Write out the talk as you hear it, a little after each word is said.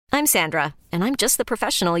I'm Sandra, and I'm just the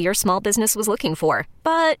professional your small business was looking for.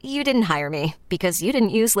 But you didn't hire me because you didn't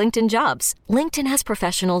use LinkedIn Jobs. LinkedIn has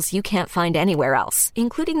professionals you can't find anywhere else,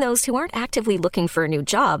 including those who aren't actively looking for a new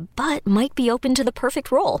job, but might be open to the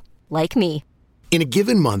perfect role, like me. In a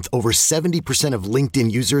given month, over 70% of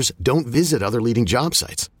LinkedIn users don't visit other leading job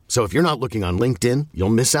sites. So if you're not looking on LinkedIn, you'll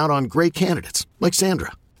miss out on great candidates like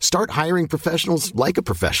Sandra. Start hiring professionals like a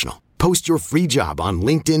professional. Post your free job on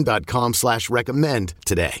linkedin.com/recommend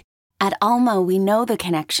today. At Alma, we know the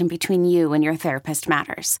connection between you and your therapist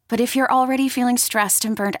matters. But if you're already feeling stressed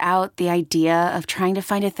and burnt out, the idea of trying to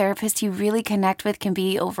find a therapist you really connect with can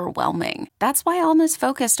be overwhelming. That's why Alma's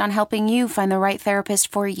focused on helping you find the right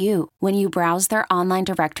therapist for you. When you browse their online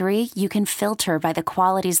directory, you can filter by the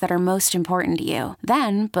qualities that are most important to you.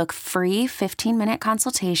 Then book free 15-minute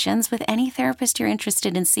consultations with any therapist you're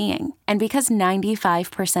interested in seeing. And because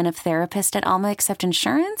 95% of therapists at Alma accept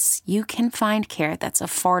insurance, you can find care that's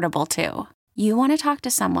affordable too. You want to talk to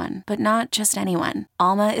someone, but not just anyone.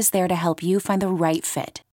 Alma is there to help you find the right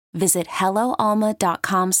fit. Visit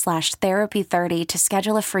helloalma.com/therapy30 to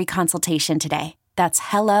schedule a free consultation today. That's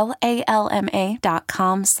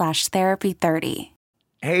helloalma.com/therapy30.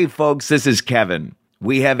 Hey folks, this is Kevin.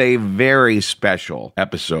 We have a very special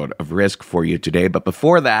episode of Risk for you today, but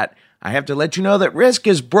before that, I have to let you know that Risk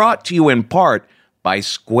is brought to you in part by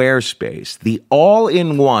Squarespace, the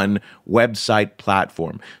all-in-one website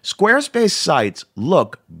platform. Squarespace sites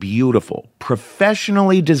look beautiful,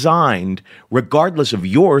 professionally designed, regardless of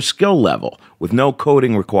your skill level, with no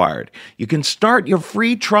coding required. You can start your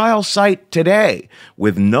free trial site today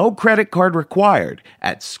with no credit card required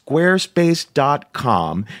at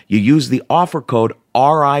squarespace.com. You use the offer code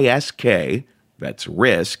RISK, that's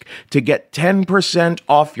RISK, to get 10%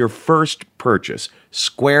 off your first purchase.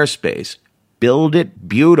 Squarespace. Build it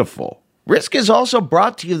beautiful. Risk is also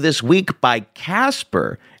brought to you this week by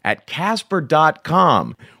Casper at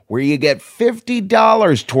Casper.com, where you get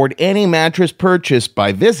 $50 toward any mattress purchase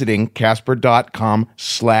by visiting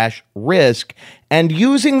Casper.com/risk and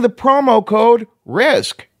using the promo code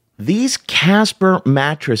RISK. These Casper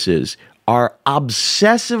mattresses are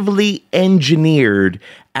obsessively engineered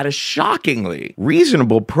at a shockingly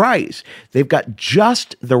reasonable price. They've got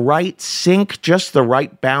just the right sink, just the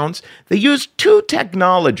right bounce. They use two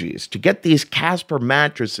technologies to get these Casper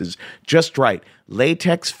mattresses just right: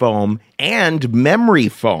 latex foam and memory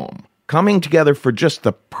foam, coming together for just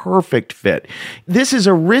the perfect fit. This is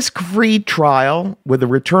a risk-free trial with a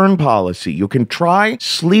return policy. You can try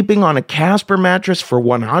sleeping on a Casper mattress for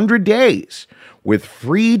 100 days with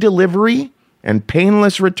free delivery and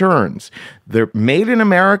painless returns. They're made in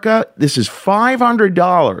America. This is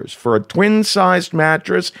 $500 for a twin-sized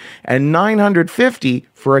mattress and $950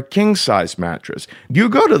 for a king-size mattress. You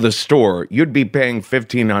go to the store, you'd be paying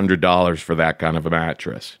 $1,500 for that kind of a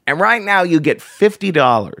mattress. And right now you get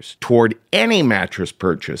 $50 toward any mattress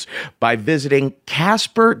purchase by visiting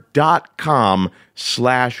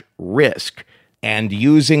Casper.com/risk and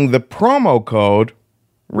using the promo code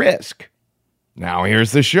RISK. Now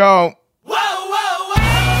here's the show.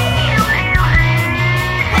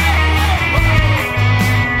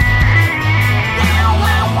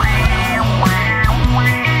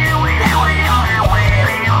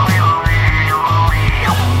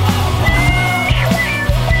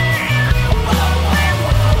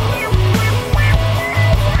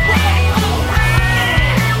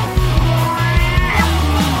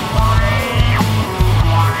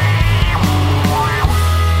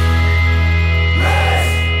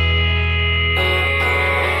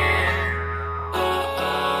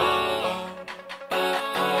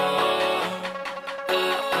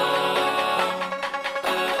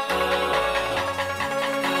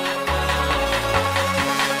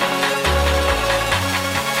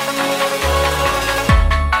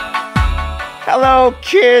 Hello,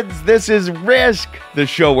 kids. This is Risk, the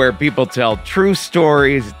show where people tell true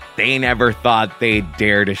stories they never thought they'd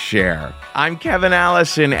dare to share. I'm Kevin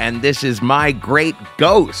Allison, and this is my great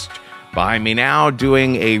ghost behind me now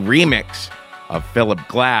doing a remix of Philip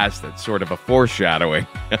Glass that's sort of a foreshadowing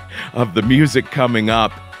of the music coming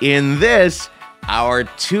up in this, our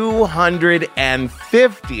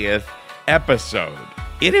 250th episode.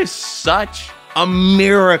 It is such a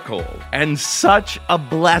miracle and such a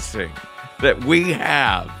blessing that we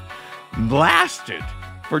have lasted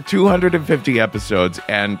for 250 episodes.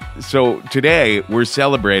 And so today we're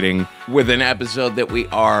celebrating with an episode that we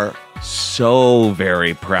are so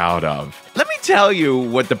very proud of. Let me tell you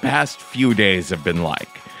what the past few days have been like.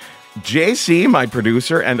 JC, my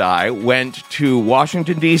producer, and I went to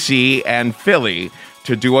Washington, D.C. and Philly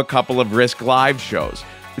to do a couple of Risk Live shows.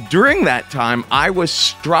 during that time, I was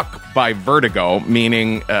struck by vertigo,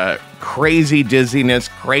 meaning crazy dizziness,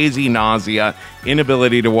 crazy nausea,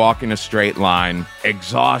 inability to walk in a straight line,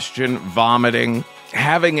 exhaustion, vomiting,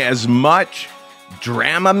 having as much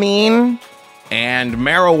Dramamine and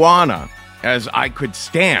marijuana as I could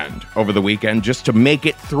stand over the weekend just to make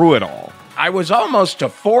it through it all. I was almost to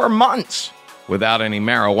 4 months without any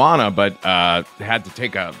marijuana, but had to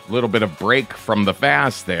take a little bit of break from the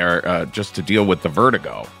fast there just to deal with the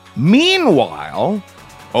vertigo. Meanwhile,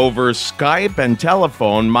 over Skype and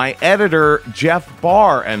telephone, my editor, Jeff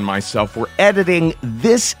Barr, and myself were editing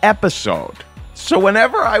this episode. So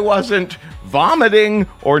whenever I wasn't vomiting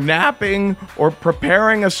or napping or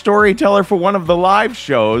preparing a storyteller for one of the live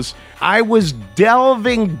shows, I was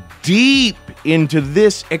delving deep into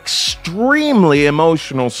this extremely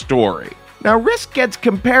emotional story. Now, Risk gets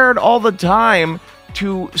compared all the time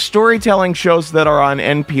to storytelling shows that are on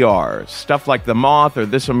NPR, stuff like The Moth or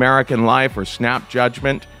This American Life or Snap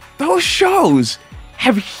Judgment. Those shows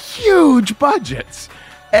have huge budgets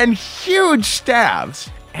and huge staffs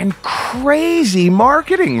and crazy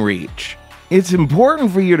marketing reach. It's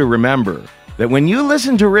important for you to remember that when you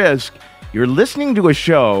listen to Risk, you're listening to a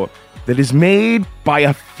show that is made by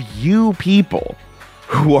a few people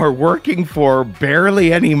who are working for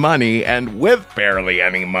barely any money and with barely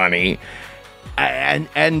any money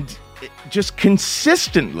and just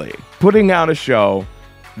consistently putting out a show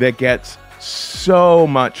that gets so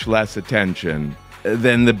much less attention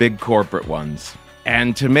than the big corporate ones.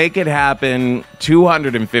 And to make it happen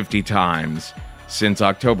 250 times since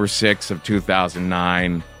October 6th of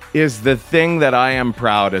 2009 is the thing that I am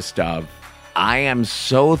proudest of. I am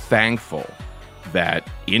so thankful that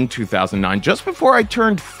in 2009, just before I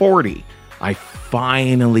turned 40, I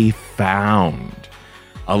finally found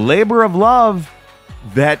a labor of love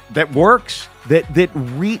that works,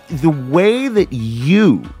 the way that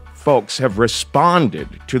you folks have responded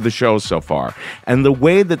to the show so far, and the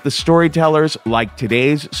way that the storytellers like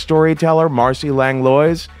today's storyteller, Marcy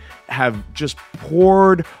Langlois, have just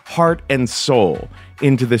poured heart and soul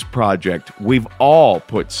into this project. We've all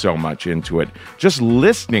put so much into it. Just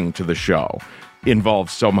listening to the show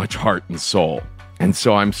involves so much heart and soul. And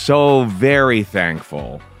so I'm so very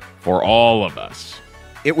thankful for all of us.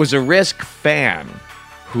 It was a Risk fan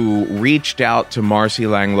who reached out to Marcy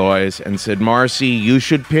Langlois and said, Marcy, you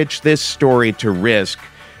should pitch this story to Risk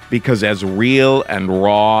because as real and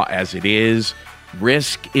raw as it is,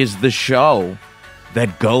 Risk is the show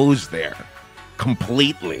that goes there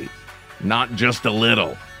completely, not just a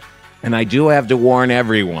little. And I do have to warn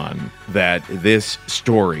everyone that this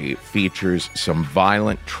story features some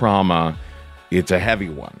violent trauma. It's a heavy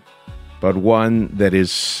one, but one that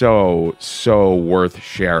is so worth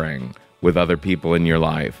sharing with other people in your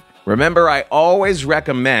life. Remember, I always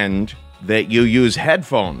recommend that you use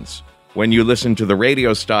headphones when you listen to the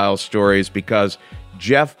radio-style stories because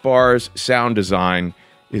Jeff Barr's sound design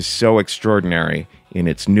is so extraordinary in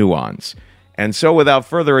its nuance. And so without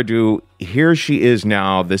further ado, here she is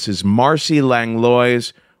now. This is Marcy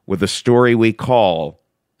Langlois with a story we call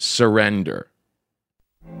Surrender.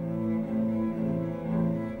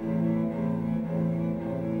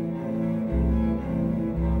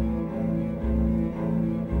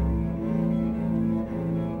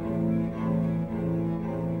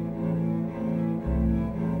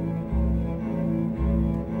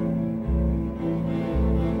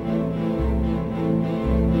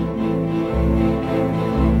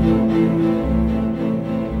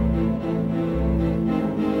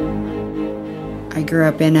 I grew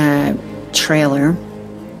up in a trailer,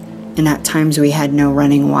 and at times we had no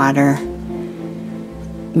running water.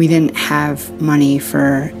 We didn't have money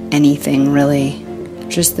for anything, really,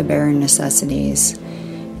 just the bare necessities,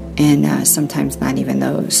 and sometimes not even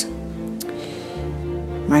those.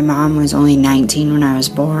 My mom was only 19 when I was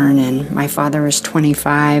born, and my father was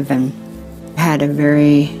 25 and had a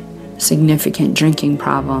very significant drinking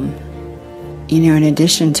problem. You know, in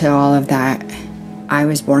addition to all of that, I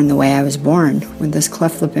was born the way I was born, with this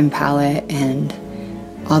cleft lip and palate and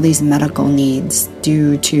all these medical needs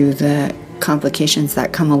due to the complications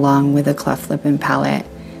that come along with a cleft lip and palate.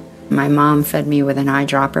 My mom fed me with an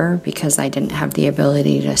eyedropper because I didn't have the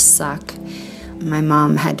ability to suck. My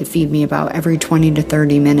mom had to feed me about every 20 to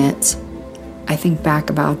 30 minutes. I think back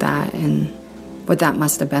about that and what that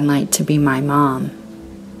must have been like to be my mom.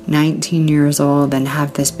 19 years old and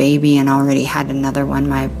have this baby and already had another one.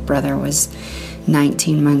 My brother was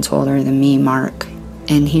 19 months older than me, Mark,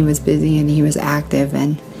 and he was busy and he was active,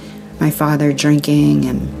 and my father drinking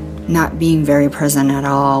and not being very present at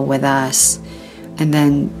all with us, and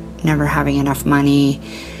then never having enough money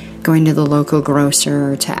going to the local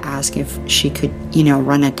grocer to ask if she could,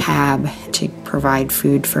 run a tab to provide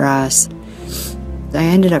food for us. I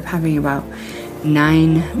ended up having about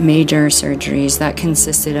 9 major surgeries that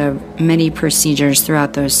consisted of many procedures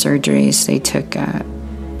throughout those surgeries. They took a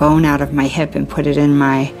bone out of my hip and put it in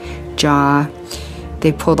my jaw.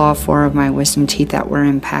 They pulled all 4 of my wisdom teeth that were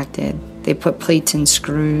impacted. They put plates and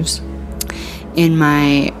screws in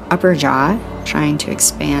my upper jaw, trying to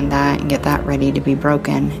expand that and get that ready to be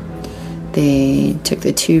broken. They took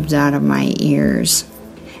the tubes out of my ears.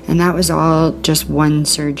 And that was all just one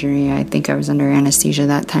surgery. I think I was under anesthesia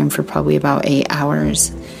that time for probably about 8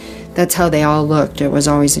 hours. That's how they all looked. It was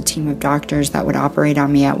always a team of doctors that would operate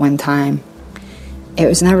on me at one time. It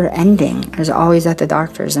was never ending. I was always at the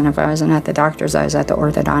doctor's, and if I wasn't at the doctor's, I was at the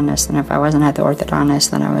orthodontist, and if I wasn't at the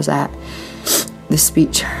orthodontist, then I was at the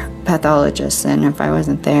speech pathologist, and if I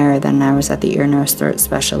wasn't there, then I was at the ear, nose, throat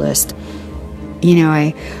specialist.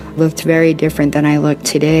 I looked very different than I look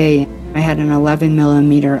today. I had an 11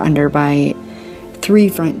 millimeter underbite, 3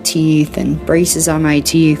 front teeth, and braces on my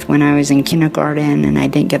teeth when I was in kindergarten, and I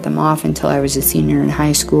didn't get them off until I was a senior in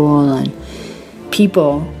high school. And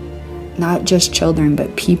people, not just children,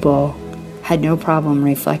 but people, had no problem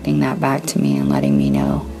reflecting that back to me and letting me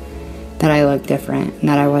know that I looked different, and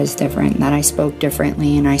that I was different, and that I spoke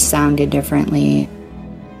differently, and I sounded differently.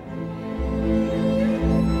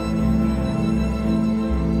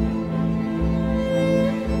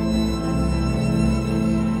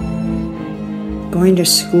 Going to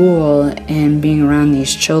school and being around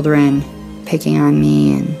these children, picking on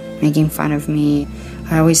me and making fun of me,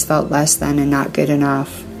 I always felt less than and not good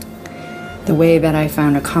enough. The way that I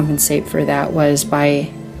found to compensate for that was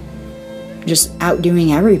by just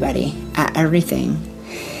outdoing everybody at everything.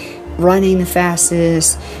 Running the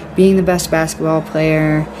fastest, being the best basketball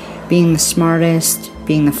player, being the smartest,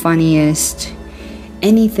 being the funniest,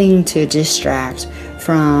 anything to distract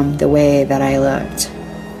from the way that I looked.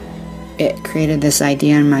 It created this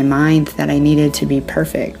idea in my mind that I needed to be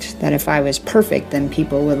perfect, that if I was perfect, then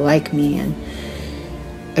people would like me. And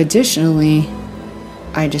additionally,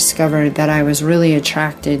 I discovered that I was really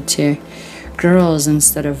attracted to girls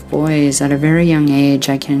instead of boys. At a very young age,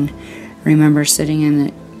 I can remember sitting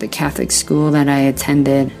in the Catholic school that I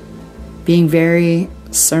attended, being very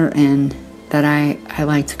certain that I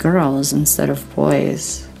liked girls instead of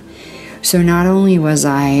boys. So not only was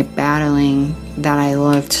I battling that I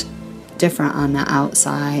looked different on the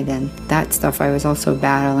outside and that stuff, I was also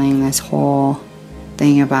battling this whole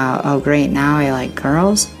thing about, oh great, now I like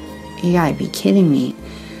girls? You gotta be kidding me.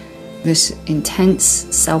 This intense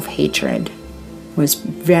self-hatred was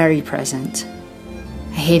very present.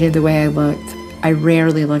 I hated the way I looked. I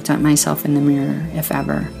rarely looked at myself in the mirror, if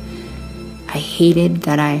ever. I hated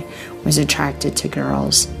that I was attracted to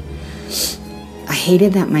girls. I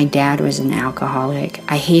hated that my dad was an alcoholic.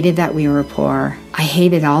 I hated that we were poor. I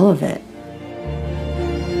hated all of it.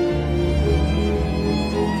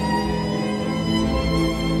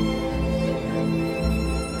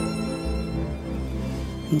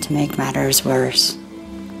 And to make matters worse,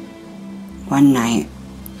 one night,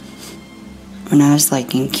 when I was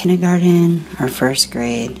like in kindergarten or first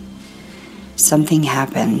grade, something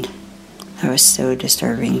happened that was so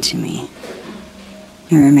disturbing to me.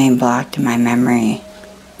 It remained blocked in my memory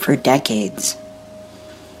for decades.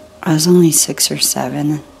 I was only 6 or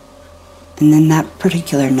 7, and then that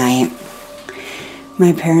particular night,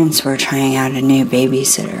 my parents were trying out a new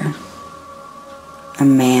babysitter, a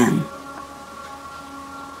man.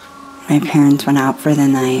 My parents went out for the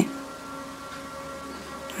night,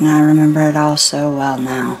 and I remember it all so well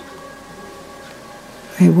now.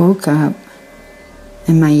 I woke up,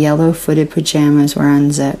 and my yellow-footed pajamas were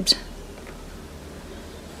unzipped.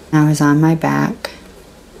 I was on my back,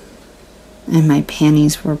 and my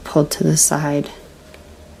panties were pulled to the side,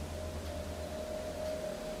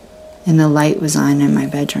 and the light was on in my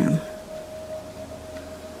bedroom.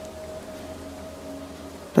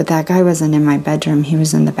 But that guy wasn't in my bedroom, he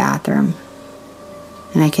was in the bathroom.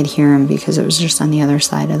 And I could hear him because it was just on the other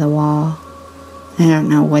side of the wall. I don't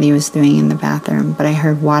know what he was doing in the bathroom, but I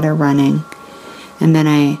heard water running. And then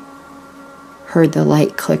I heard the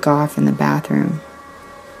light click off in the bathroom.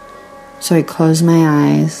 So I closed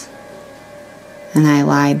my eyes, and I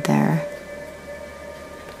lied there.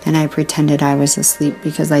 And I pretended I was asleep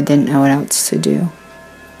because I didn't know what else to do.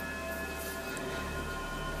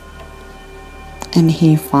 And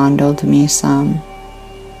he fondled me some.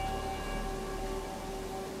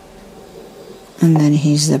 And then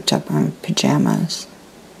he zipped up my pajamas.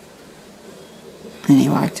 And he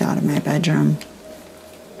walked out of my bedroom.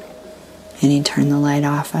 And he turned the light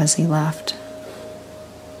off as he left.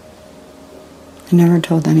 I never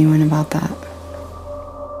told anyone about that.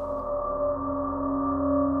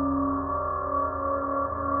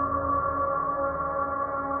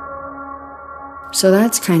 So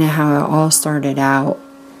that's kind of how it all started out.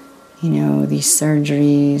 You know, these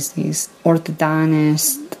surgeries, these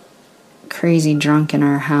orthodontists, crazy drunk in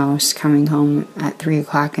our house, coming home at 3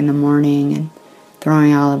 o'clock in the morning and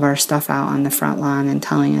throwing all of our stuff out on the front lawn and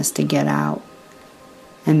telling us to get out.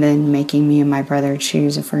 And then making me and my brother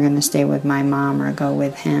choose if we're going to stay with my mom or go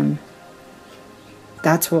with him.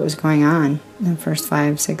 That's what was going on in the first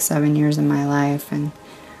 5, 6, 7 years of my life. And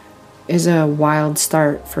it was a wild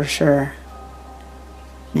start for sure.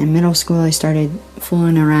 In middle school, I started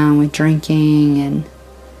fooling around with drinking and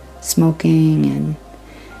smoking and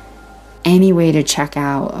any way to check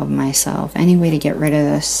out of myself, any way to get rid of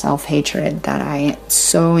the self-hatred that I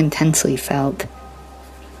so intensely felt.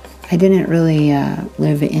 I didn't really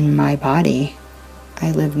live in my body.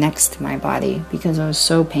 I lived next to my body because it was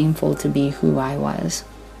so painful to be who I was.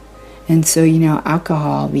 And so, you know,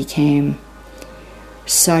 alcohol became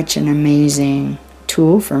such an amazing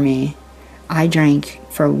tool for me. I drank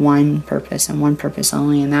for one purpose and one purpose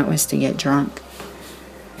only, and that was to get drunk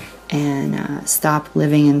and stop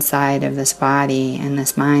living inside of this body and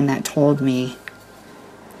this mind that told me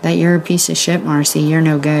that you're a piece of shit, Marcy, you're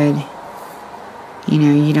no good. You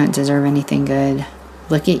know, you don't deserve anything good.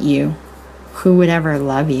 Look at you. Who would ever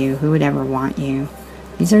love you? Who would ever want you?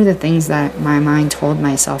 These are the things that my mind told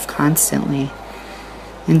myself constantly.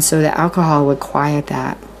 And so the alcohol would quiet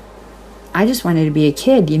that. I just wanted to be a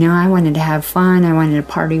kid, you know. I wanted to have fun. I wanted to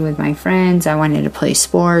party with my friends. I wanted to play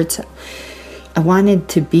sports. I wanted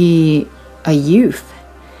to be a youth,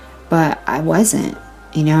 but I wasn't.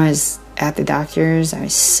 You know, I was at the doctor's. I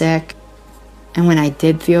was sick. And when I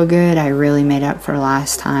did feel good, I really made up for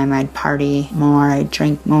lost time. I'd party more. I'd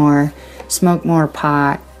drink more, smoke more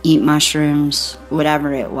pot, eat mushrooms,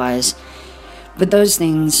 whatever it was. But those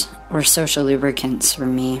things were social lubricants for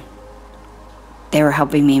me. They were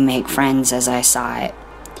helping me make friends as I saw it.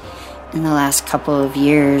 In the last couple of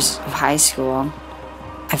years of high school,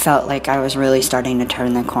 I felt like I was really starting to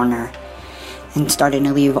turn the corner and starting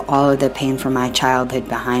to leave all of the pain from my childhood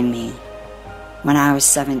behind me. When I was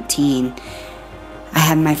 17, I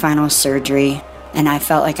had my final surgery, and I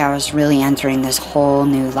felt like I was really entering this whole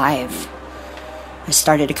new life. I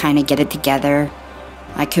started to kind of get it together.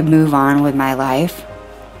 I could move on with my life.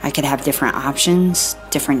 I could have different options,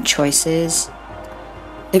 different choices.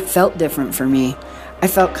 It felt different for me. I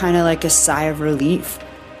felt kind of like a sigh of relief.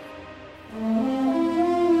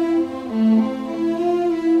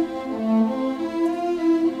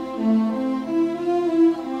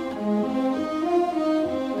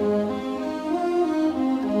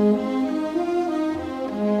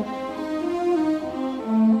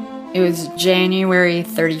 It was January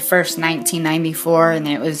 31st, 1994, and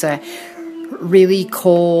it was a really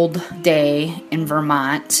cold day in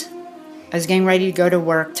Vermont. I was getting ready to go to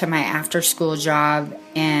work to my after-school job,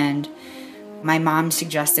 and my mom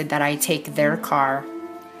suggested that I take their car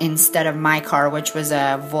instead of my car, which was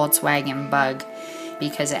a Volkswagen Bug,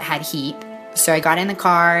 because it had heat. So I got in the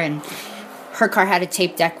car, and her car had a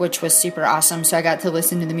tape deck, which was super awesome, so I got to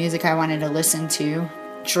listen to the music I wanted to listen to.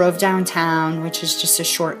 Drove downtown, which is just a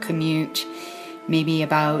short commute, maybe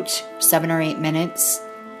about 7 or 8 minutes.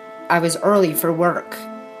 I was early for work,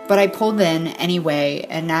 but I pulled in anyway,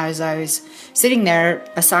 and as I was sitting there,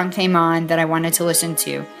 a song came on that I wanted to listen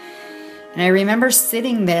to. And I remember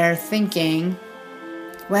sitting there thinking,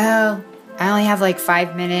 well, I only have like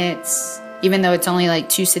 5 minutes, even though it's only like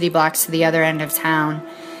 2 city blocks to the other end of town.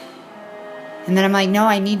 And then I'm like, no,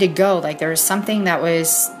 I need to go. Like, there was something that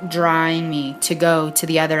was drawing me to go to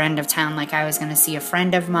the other end of town. Like, I was going to see a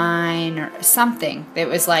friend of mine or something. It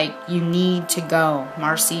was like, you need to go.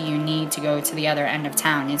 Marcy, you need to go to the other end of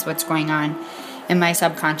town is what's going on in my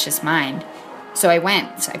subconscious mind. So I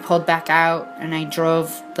went. I pulled back out, and I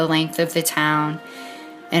drove the length of the town.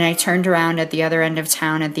 And I turned around at the other end of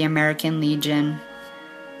town at the American Legion.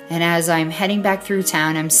 And as I'm heading back through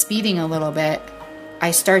town, I'm speeding a little bit. I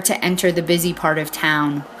start to enter the busy part of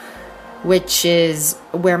town, which is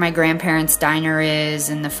where my grandparents' diner is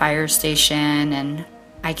and the fire station, and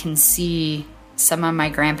I can see some of my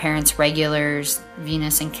grandparents' regulars,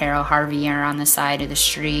 Venus and Carol Harvey, are on the side of the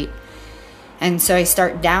street. And so I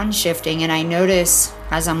start downshifting, and I notice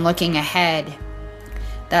as I'm looking ahead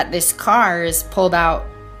that this car is pulled out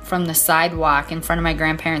from the sidewalk in front of my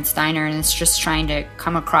grandparents' diner, and it's just trying to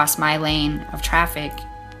come across my lane of traffic.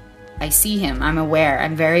 I see him. I'm aware.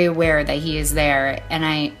 I'm very aware that he is there. And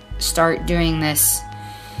I start doing this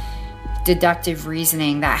deductive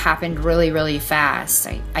reasoning that happened really, really fast.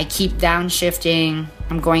 I keep downshifting.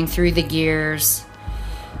 I'm going through the gears.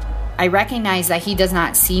 I recognize that he does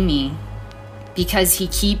not see me because he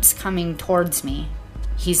keeps coming towards me.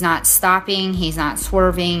 He's not stopping. He's not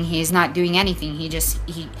swerving. He's not doing anything.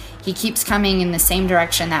 He keeps coming in the same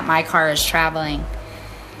direction that my car is traveling.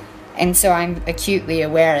 And so I'm acutely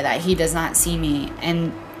aware that he does not see me.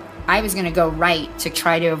 And I was going to go right to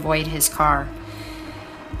try to avoid his car.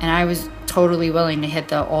 And I was totally willing to hit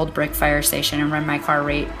the old brick fire station and run my car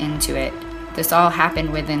right into it. This all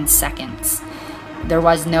happened within seconds. There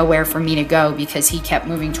was nowhere for me to go because he kept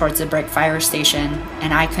moving towards the brick fire station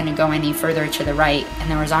and I couldn't go any further to the right, and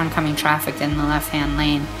there was oncoming traffic in the left-hand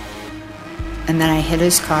lane. And then I hit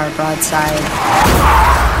his car broadside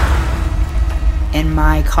and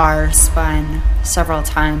my car spun several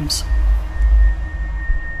times.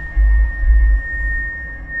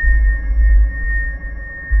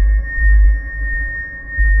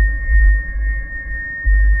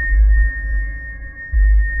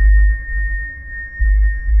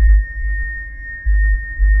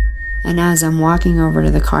 And as I'm walking over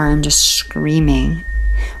to the car, I'm just screaming.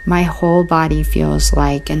 My whole body feels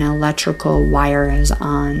like an electrical wire is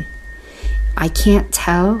on. I can't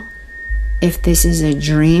tell if this is a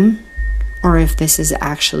dream or if this is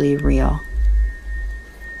actually real.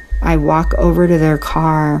 I walk over to their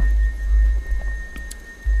car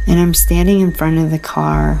and I'm standing in front of the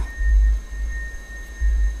car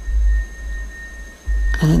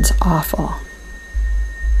and it's awful.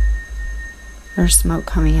 There's smoke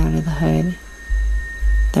coming out of the hood.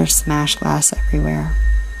 There's smashed glass everywhere.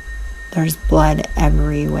 There's blood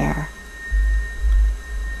everywhere.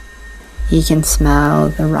 You can smell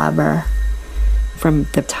the rubber from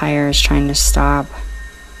the tires trying to stop.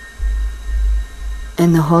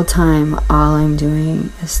 And the whole time, all I'm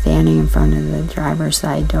doing is standing in front of the driver's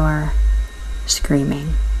side door,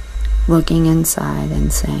 screaming, looking inside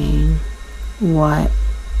and saying, what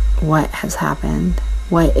has happened?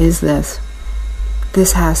 What is this?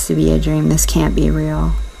 This has to be a dream. This can't be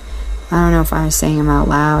real. I don't know if I was saying them out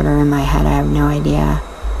loud or in my head. I have no idea.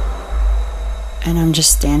 And I'm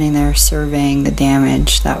just standing there surveying the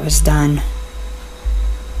damage that was done.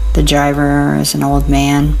 The driver is an old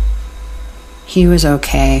man. He was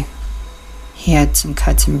okay. He had some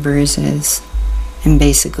cuts and bruises and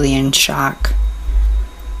basically in shock.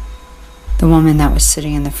 The woman that was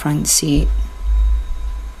sitting in the front seat,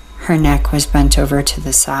 her neck was bent over to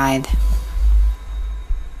the side.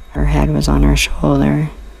 Her head was on her shoulder.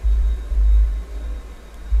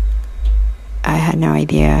 I had no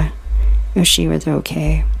idea if she was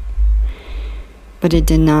okay, but it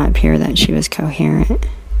did not appear that she was coherent.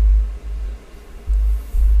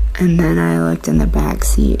 And then I looked in the back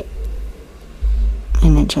seat,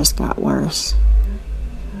 and it just got worse.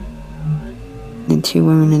 The two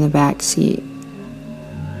women in the back seat,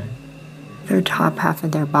 their top half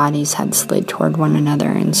of their bodies had slid toward one another,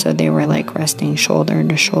 and so they were like resting shoulder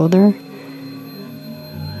to shoulder.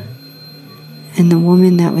 And the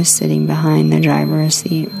woman that was sitting behind the driver's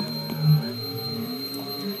seat,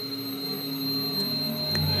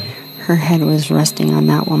 her head was resting on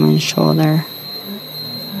that woman's shoulder,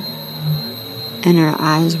 and her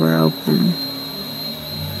eyes were open.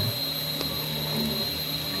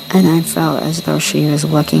 And I felt as though she was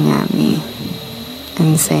looking at me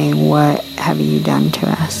and saying, "What have you done to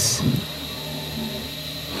us?"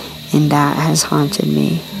 And that has haunted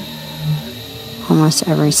me almost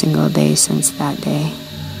every single day since that day.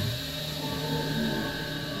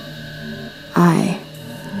 I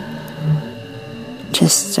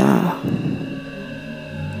just,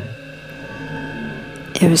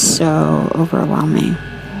 it was so overwhelming.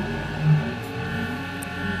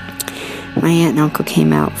 My aunt and uncle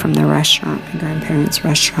came out from the restaurant, my grandparents'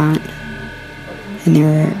 restaurant, and they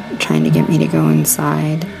were trying to get me to go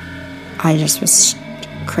inside. I just was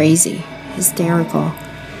crazy, hysterical,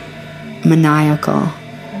 maniacal,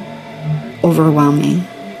 overwhelming.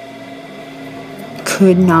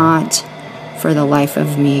 Could not, for the life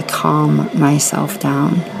of me, calm myself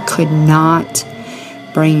down. Could not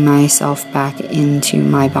bring myself back into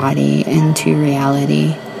my body, into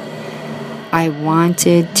reality. I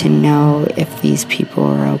wanted to know if these people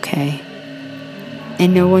were okay.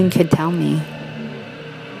 And no one could tell me.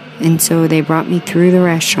 And so they brought me through the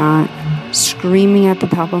restaurant, screaming at the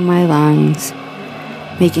top of my lungs,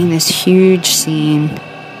 making this huge scene.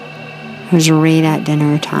 It was right at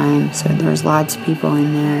dinner time, so there was lots of people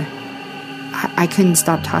in there. I couldn't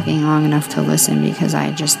stop talking long enough to listen because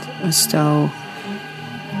I just was so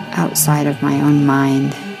outside of my own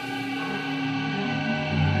mind.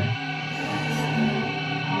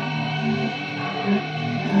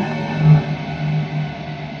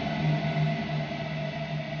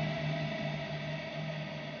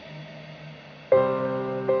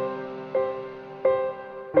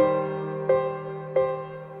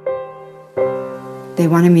 They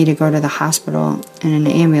wanted me to go to the hospital in an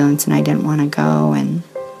ambulance, and I didn't want to go, and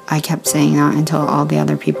I kept saying that until all the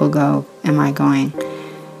other people go, am I going?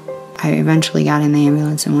 I eventually got in the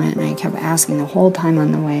ambulance and went, and I kept asking the whole time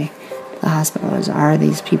on the way to the hospital, are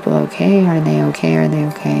these people okay? Are they okay? Are they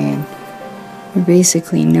okay? And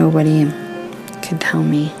basically nobody could tell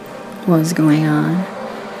me what was going on.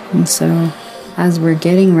 And so as we're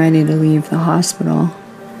getting ready to leave the hospital,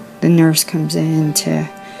 the nurse comes in to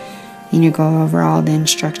go over all the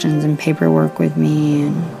instructions and paperwork with me,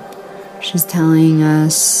 and she's telling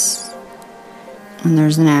us when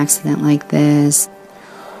there's an accident like this,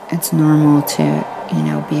 it's normal to,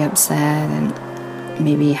 be upset and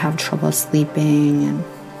maybe have trouble sleeping and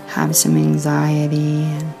have some anxiety,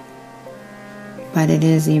 but it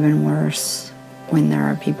is even worse when there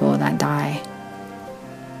are people that die.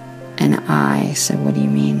 And I said, what do you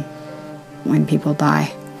mean when people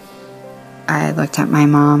die? I looked at my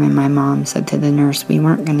mom, and my mom said to the nurse, we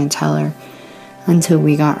weren't going to tell her until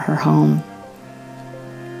we got her home.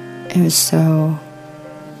 It was so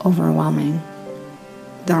overwhelming.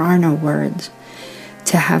 There are no words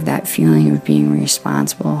to have that feeling of being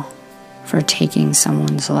responsible for taking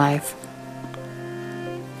someone's life.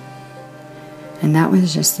 And that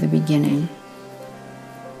was just the beginning,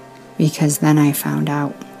 because then I found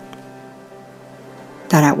out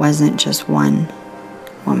that it wasn't just one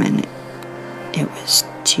woman. It was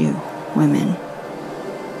 2 women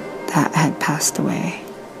that had passed away.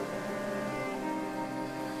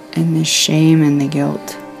 And the shame and the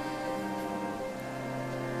guilt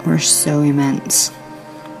were so immense.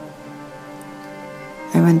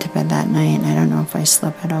 I went to bed that night, and I don't know if I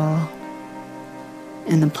slept at all.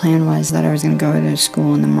 And the plan was that I was going to go to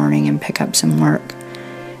school in the morning and pick up some work.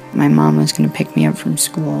 My mom was going to pick me up from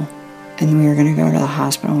school, and we were going to go to the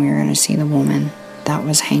hospital, and we were going to see the woman that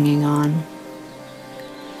was hanging on.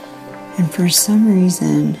 And for some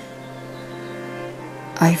reason,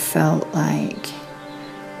 I felt like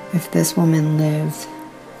if this woman lived,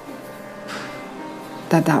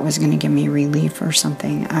 that was going to give me relief or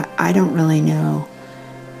something. I don't really know.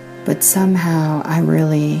 But somehow I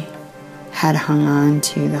really had hung on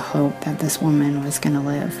to the hope that this woman was going to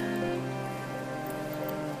live.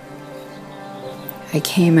 I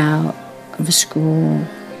came out of school.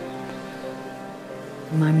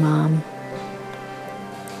 My mom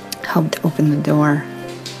helped open the door.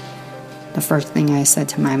 The first thing I said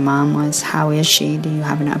to my mom was, how is she? Do you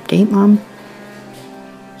have an update, Mom?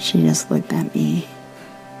 She just looked at me.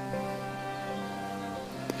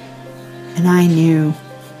 And I knew.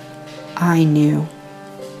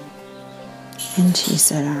 And she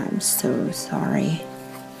said, I'm so sorry.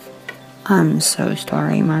 I'm so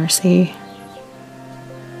sorry, Marcy.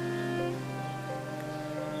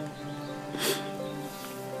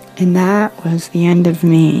 And that was the end of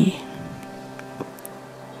me.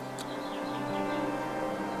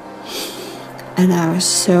 And I was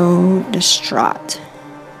so distraught.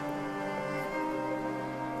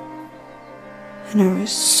 And I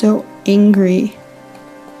was so angry.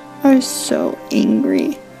 I was so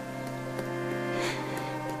angry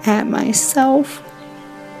at myself,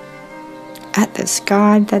 at this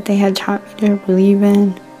God that they had taught me to believe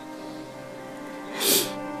in,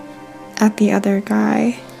 at the other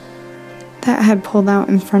guy that had pulled out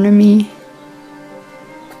in front of me.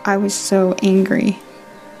 I was so angry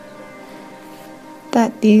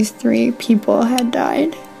that these 3 people had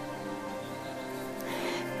died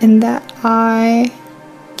and that I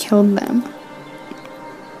killed them.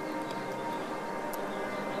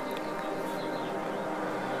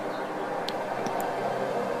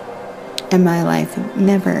 And my life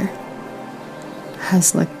never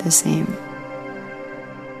has looked the same.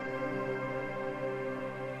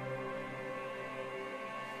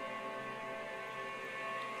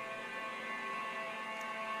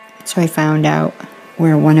 So I found out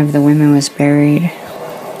where one of the women was buried,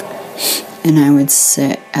 and I would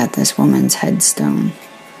sit at this woman's headstone,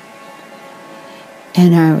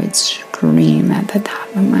 and I would scream at the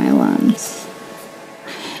top of my lungs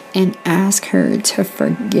and ask her to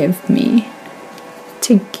forgive me,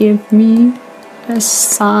 to give me a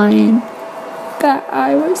sign that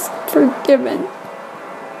I was forgiven,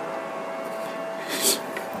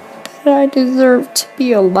 that I deserved to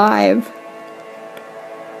be alive.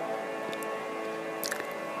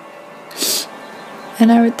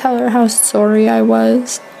 And I would tell her how sorry I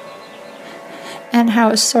was, and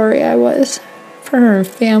how sorry I was for her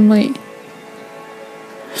family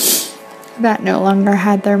that no longer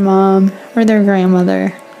had their mom or their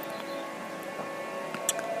grandmother.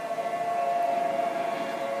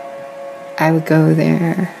 I would go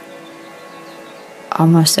there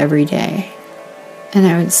almost every day And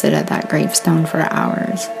I would sit at that gravestone for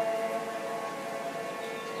hours.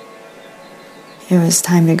 It was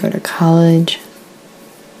time to go to college.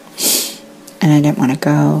 And I didn't want to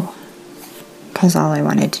go because all I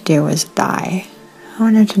wanted to do was die. I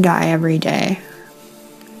wanted to die every day.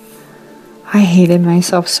 I hated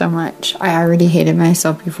myself so much. I already hated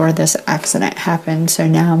myself before this accident happened. So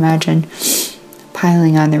now imagine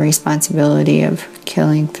piling on the responsibility of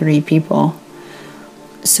killing 3 people.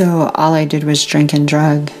 So all I did was drink and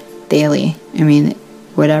drug daily. I mean,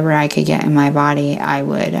 whatever I could get in my body, I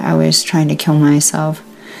would. I was trying to kill myself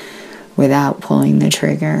without pulling the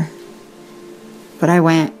trigger. But I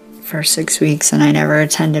went for 6 weeks and I never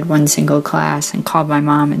attended one single class, and called my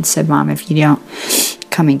mom and said, "Mom, if you don't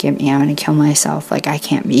come and get me, I'm going to kill myself. Like, I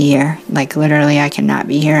can't be here. Like, literally, I cannot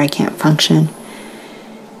be here. I can't function."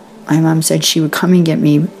 My mom said she would come and get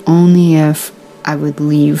me only if I would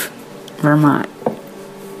leave Vermont.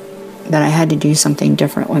 That I had to do something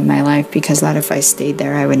different with my life, because that if I stayed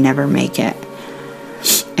there, I would never make it.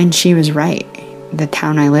 And she was right. The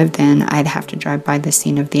town I lived in, I'd have to drive by the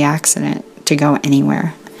scene of the accident to go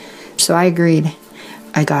anywhere. So I agreed.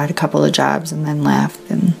 I got a couple of jobs and then left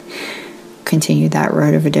and continued that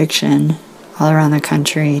road of addiction all around the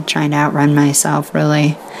country, trying to outrun myself,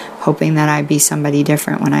 really hoping that I'd be somebody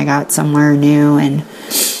different when I got somewhere new, and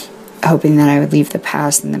hoping that I would leave the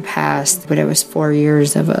past in the past. But it was 4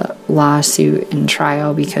 years of a lawsuit and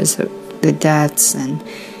trial because of the deaths, and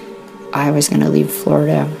I was going to leave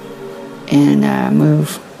Florida and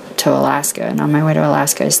move to Alaska. And on my way to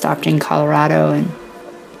Alaska, I stopped in Colorado, and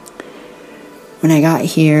when I got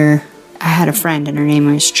here, I had a friend, and her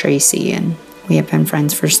name was Tracy, and we had been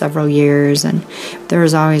friends for several years, and there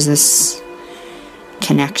was always this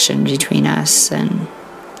connection between us. And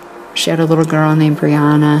she had a little girl named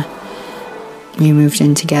Brianna. We moved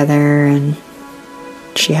in together, and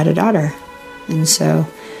she had a daughter. And so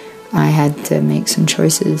I had to make some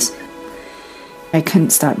choices. I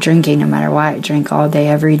couldn't stop drinking no matter what. I drank all day,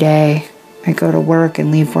 every day. I'd go to work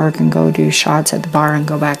and leave work and go do shots at the bar and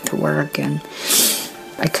go back to work. And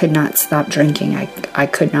I could not stop drinking. I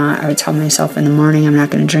could not. I would tell myself in the morning, I'm not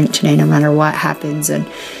going to drink today no matter what happens. And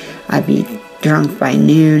I'd be drunk by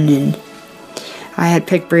noon. And I had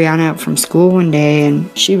picked Brianna up from school one day,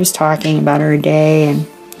 and she was talking about her day. And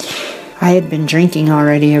I had been drinking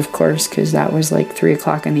already, of course, because that was like 3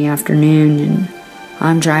 o'clock in the afternoon. And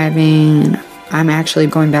I'm driving, and I'm actually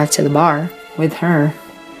going back to the bar with her.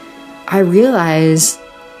 I realize,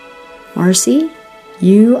 Marcy,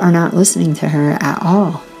 you are not listening to her at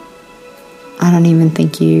all. I don't even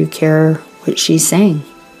think you care what she's saying.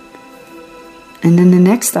 And then the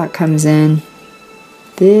next thought comes in.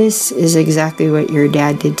 This is exactly what your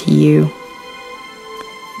dad did to you.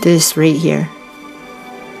 This right here.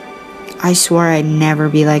 I swore I'd never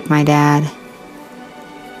be like my dad.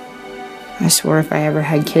 I swore if I ever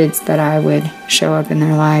had kids that I would show up in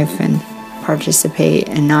their life and participate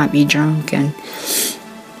and not be drunk. And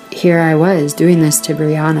here I was doing this to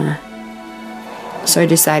Brianna. So I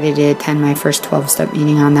decided to attend my first 12-step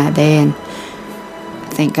meeting on that day, and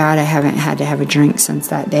thank God I haven't had to have a drink since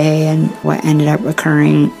that day. And what ended up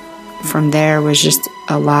occurring from there was just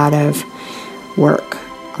a lot of work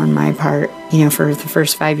on my part. You know, for the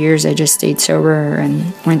first 5 years, I just stayed sober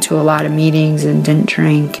and went to a lot of meetings and didn't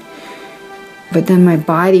drink. But then my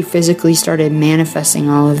body physically started manifesting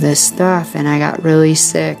all of this stuff, and I got really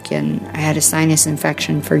sick, and I had a sinus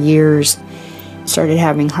infection for years. Started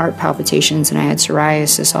having heart palpitations, and I had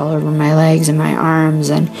psoriasis all over my legs and my arms,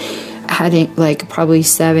 and had like probably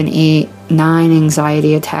 7, 8, 9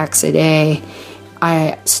 anxiety attacks a day.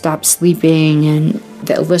 I stopped sleeping, and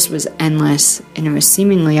the list was endless, and it was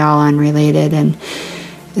seemingly all unrelated, and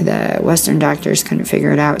the Western doctors couldn't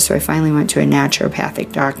figure it out. So I finally went to a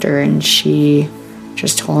naturopathic doctor, and she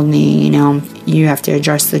just told me, you know, you have to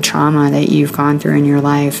address the trauma that you've gone through in your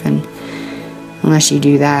life, and unless you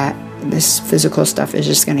do that, this physical stuff is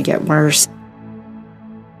just going to get worse.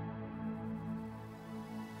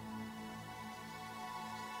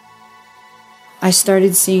 I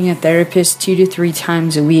started seeing a therapist 2 to 3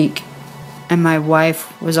 times a week, and my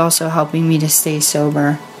wife was also helping me to stay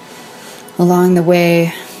sober. Along the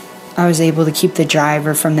way, I was able to keep the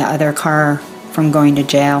driver from the other car from going to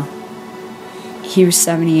jail. He was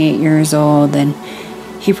 78 years old, and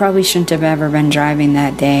he probably shouldn't have ever been driving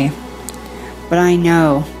that day. But I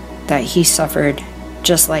know that he suffered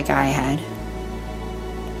just like I had.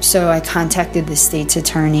 So I contacted the state's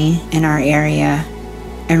attorney in our area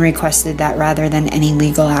and requested that rather than any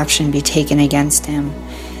legal action be taken against him,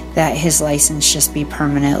 that his license just be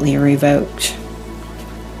permanently revoked.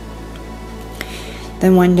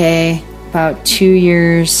 Then one day, about 2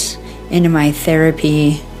 years into my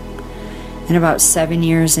therapy, and about 7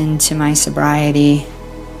 years into my sobriety,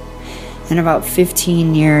 and about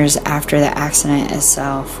 15 years after the accident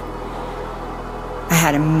itself, I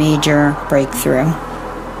had a major breakthrough.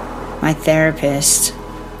 My therapist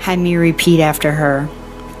had me repeat after her.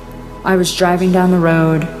 I was driving down the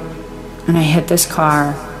road and I hit this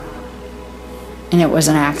car and it was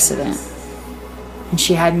an accident. And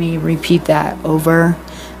she had me repeat that over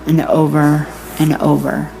and over and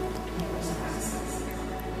over.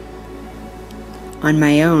 On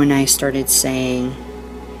my own, I started saying,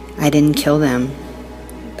 I didn't kill them.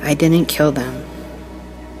 I didn't kill them.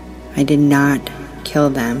 I did not kill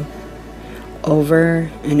them.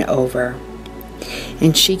 Over and over.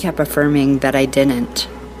 And she kept affirming that I didn't.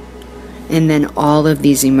 And then all of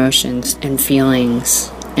these emotions and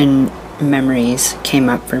feelings and memories came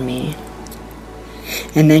up for me.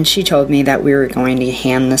 And then she told me that we were going to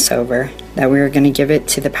hand this over, that we were going to give it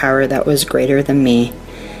to the power that was greater than me,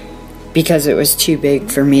 because it was too big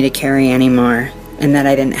for me to carry anymore, and that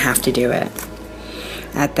I didn't have to do it.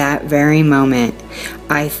 At that very moment,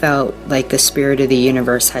 I felt like the spirit of the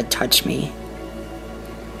universe had touched me.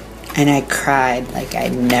 And I cried like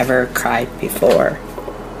I'd never cried before.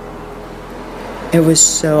 It was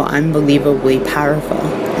so unbelievably powerful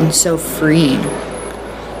and so freeing.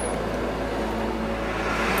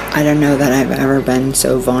 I don't know that I've ever been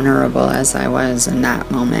so vulnerable as I was in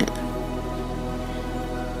that moment.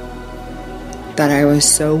 That I was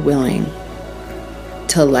so willing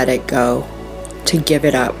to let it go, to give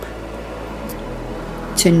it up,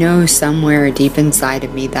 to know somewhere deep inside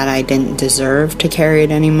of me that I didn't deserve to carry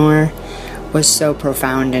it anymore was so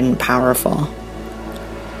profound and powerful.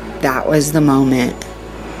 That was the moment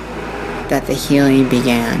that the healing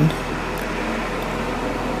began.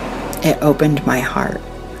 It opened my heart.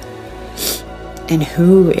 And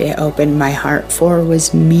who it opened my heart for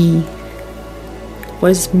was me.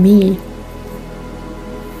 Was me.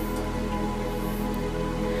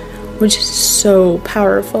 Which is so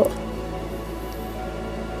powerful.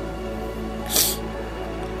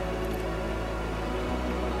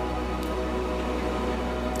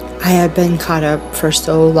 I had been caught up for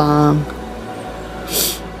so long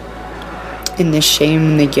in the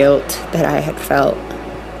shame and the guilt that I had felt,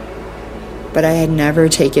 but I had never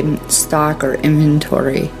taken stock or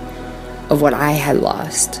inventory of what I had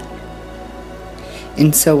lost.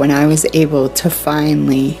 And so when I was able to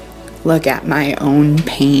finally look at my own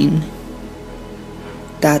pain,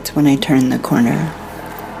 that's when I turned the corner.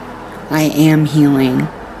 I am healing.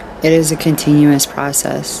 It is a continuous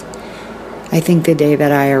process. I think the day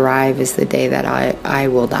that I arrive is the day that I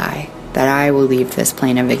will die, that I will leave this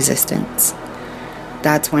plane of existence.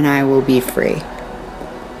 That's when I will be free.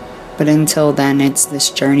 But until then, it's this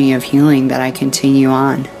journey of healing that I continue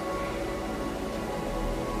on.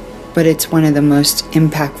 But it's one of the most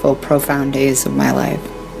impactful, profound days of my life,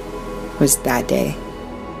 was that day.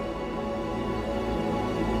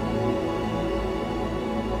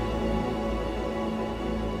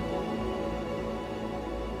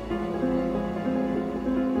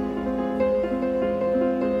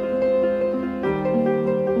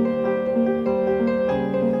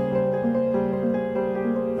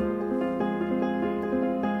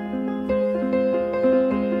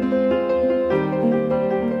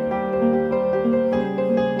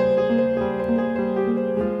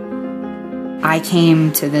 I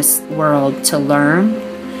came to this world to learn,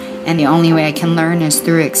 and the only way I can learn is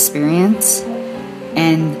through experience.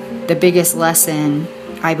 And the biggest lesson,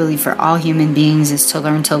 I believe, for all human beings is to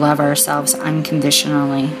learn to love ourselves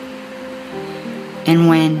unconditionally. And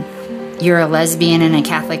when you're a lesbian in a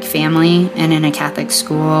Catholic family and in a Catholic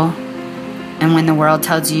school, and when the world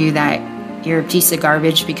tells you that you're a piece of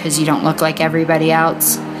garbage because you don't look like everybody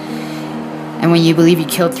else, and when you believe you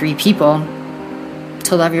killed 3 people,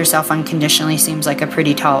 to love yourself unconditionally seems like a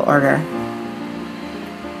pretty tall order.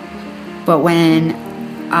 But when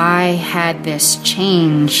I had this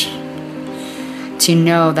change to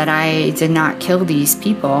know that I did not kill these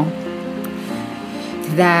people,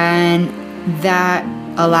 then that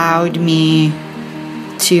allowed me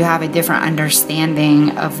to have a different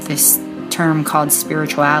understanding of this term called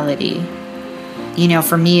spirituality. You know,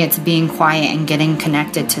 for me, it's being quiet and getting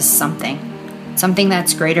connected to something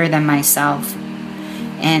that's greater than myself.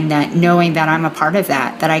 And that knowing that I'm a part of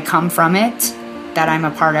that I come from it, that I'm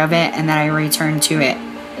a part of it, and that I return to it,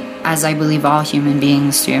 as I believe all human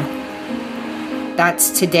beings do.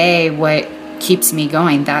 That's today what keeps me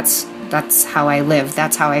going. That's how I live.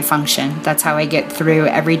 That's how I function. That's how I get through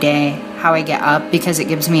every day, how I get up, because it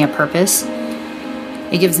gives me a purpose.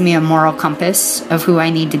 It gives me a moral compass of who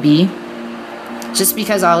I need to be. Just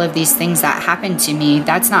because all of these things that happened to me,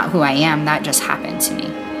 that's not who I am. That just happened to me.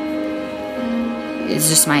 It's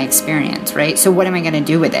just my experience, right? So what am I going to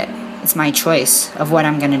do with it? It's my choice of what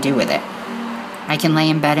I'm going to do with it. I can lay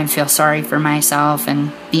in bed and feel sorry for myself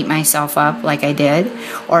and beat myself up like I did,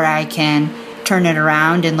 or I can turn it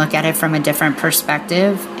around and look at it from a different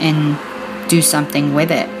perspective and do something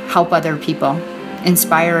with it. Help other people,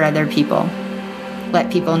 inspire other people,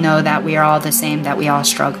 let people know that we are all the same, that we all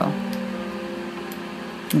struggle.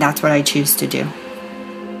 And that's what I choose to do.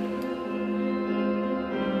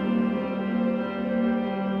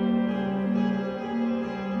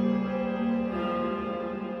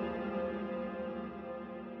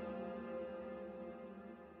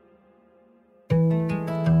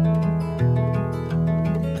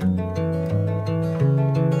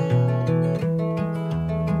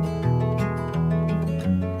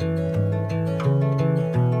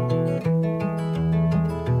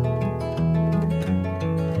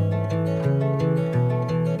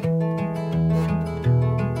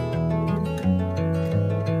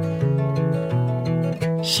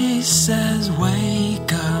 She says,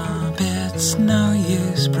 wake up, it's no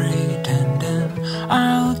use pretending.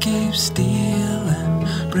 I'll keep stealing,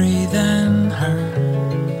 breathing her.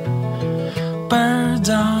 Birds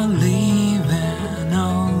are leaving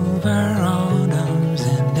over autumn's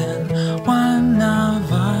ending. One of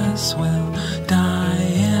us will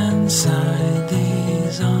die inside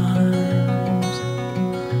these arms.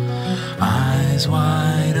 Eyes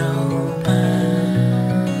wide open.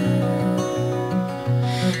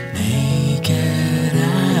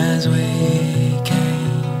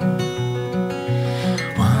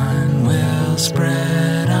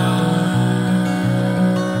 Spread our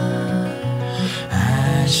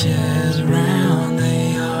ashes round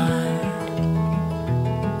the yard.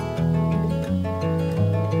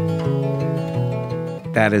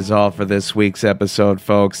 That is all for this week's episode,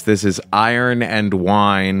 folks. This is Iron and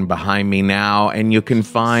Wine behind me now, and you can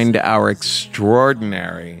find our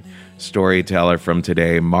extraordinary storyteller from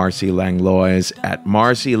today, Marcy Langlois, at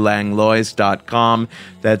marcylanglois.com.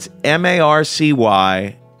 That's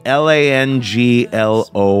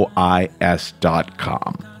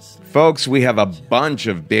MarcyLanglois.com. Folks, we have a bunch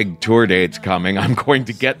of big tour dates coming. I'm going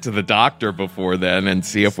to get to the doctor before then and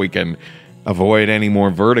see if we can avoid any more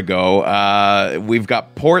vertigo. We've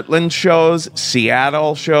got Portland shows,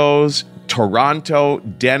 Seattle shows, Toronto,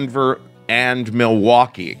 Denver, and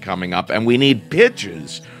Milwaukee coming up, and we need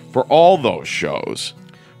pitches for all those shows.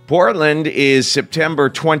 Portland is September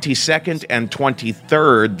 22nd and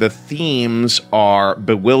 23rd. The themes are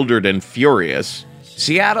Bewildered and Furious.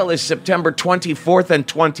 Seattle is September 24th and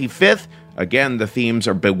 25th. Again, the themes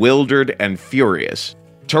are Bewildered and Furious.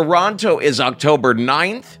 Toronto is October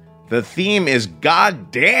 9th. The theme is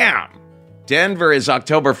Goddamn. Denver is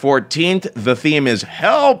October 14th. The theme is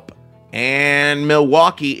Help. And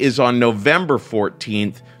Milwaukee is on November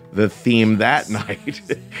 14th. The theme that night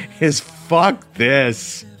is Fuck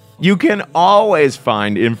This. You can always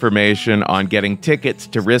find information on getting tickets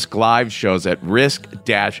to Risk Live shows at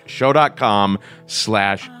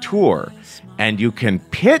risk-show.com/tour. And you can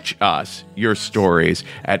pitch us your stories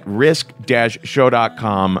at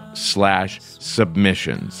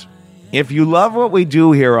risk-show.com/submissions. If you love what we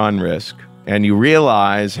do here on Risk, and you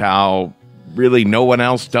realize how really no one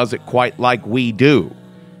else does it quite like we do,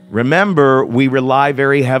 remember, we rely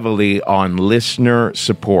very heavily on listener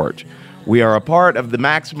support. We are a part of the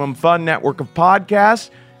Maximum Fun network of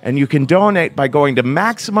podcasts, and you can donate by going to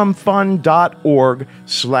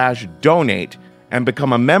MaximumFun.org/donate and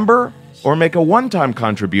become a member or make a one-time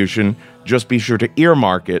contribution. Just be sure to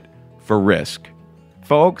earmark it for Risk.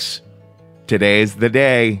 Folks, today's the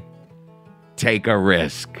day. Take a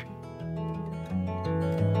risk.